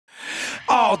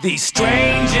all these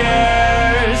strangers.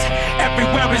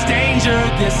 Everywhere is danger.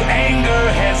 This anger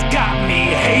has got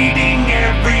me hating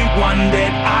everyone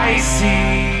that I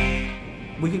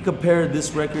see. We can compare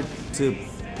this record to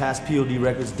past P.O.D.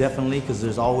 records, definitely, because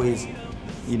there's always,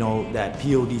 you know, that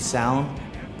P.O.D. sound,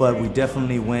 but we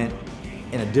definitely went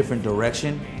in a different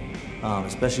direction,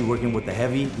 especially working with the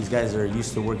heavy. These guys are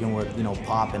used to working with, you know,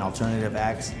 pop and alternative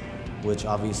acts, which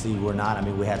obviously we're not. I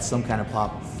mean, we had some kind of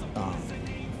pop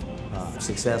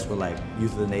success with like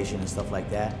Youth of the Nation and stuff like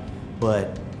that,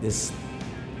 but this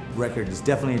record is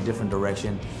definitely a different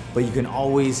direction, but you can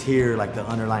always hear like the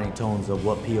underlining tones of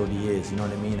what P.O.D. is, you know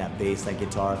what I mean? That bass, that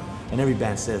guitar, and every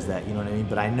band says that, you know what I mean?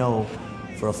 But I know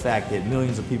for a fact that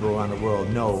millions of people around the world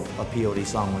know a P.O.D.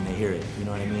 song when they hear it, you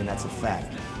know what I mean? That's a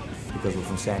fact, because we're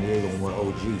from San Diego and we're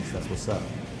OGs, that's what's up,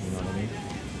 you know what I mean?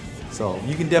 So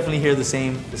you can definitely hear the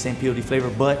same P.O.D. flavor,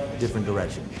 but different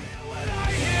direction.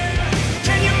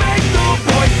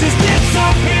 Voices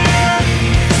disappear,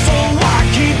 so I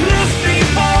keep listening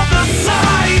for the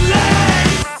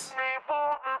silence.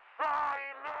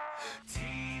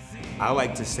 I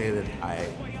like to say that I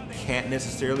can't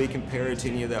necessarily compare it to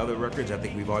any of the other records. I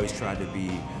think we've always tried to be,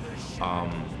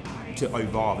 to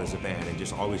evolve as a band and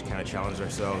just always kind of challenge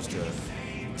ourselves to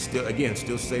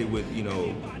still say what, you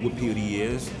know, what P.O.D.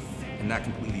 is and not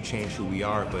completely change who we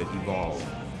are, but evolve.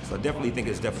 So I definitely think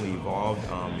it's definitely evolved.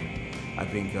 I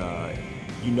think,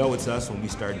 you know, it's us when we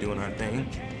start doing our thing,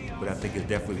 but I think it's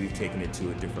definitely we've taken it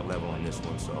to a different level on this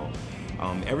one. So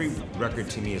every record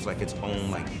to me is like its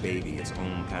own like baby, its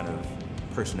own kind of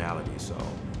personality. So,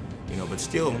 you know, but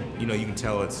still, you know, you can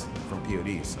tell it's from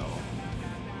P.O.D. So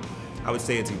I would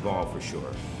say it's evolved for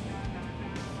sure.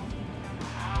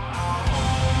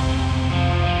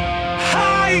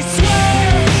 I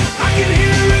swear I can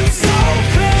hear it so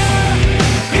clear,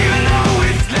 even though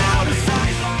it's loud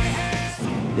inside my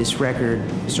head. This record,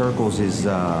 Circles, is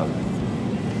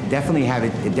definitely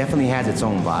has its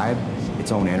own vibe,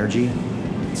 its own energy.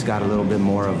 It's got a little bit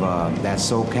more of that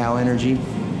SoCal energy,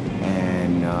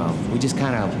 and we just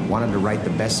kind of wanted to write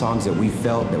the best songs that we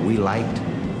felt that we liked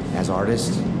as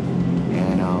artists,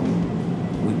 and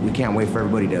we can't wait for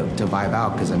everybody to vibe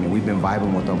out, because I mean we've been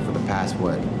vibing with them for the past,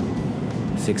 what,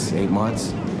 6-8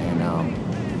 months, and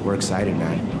we're excited,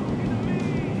 man.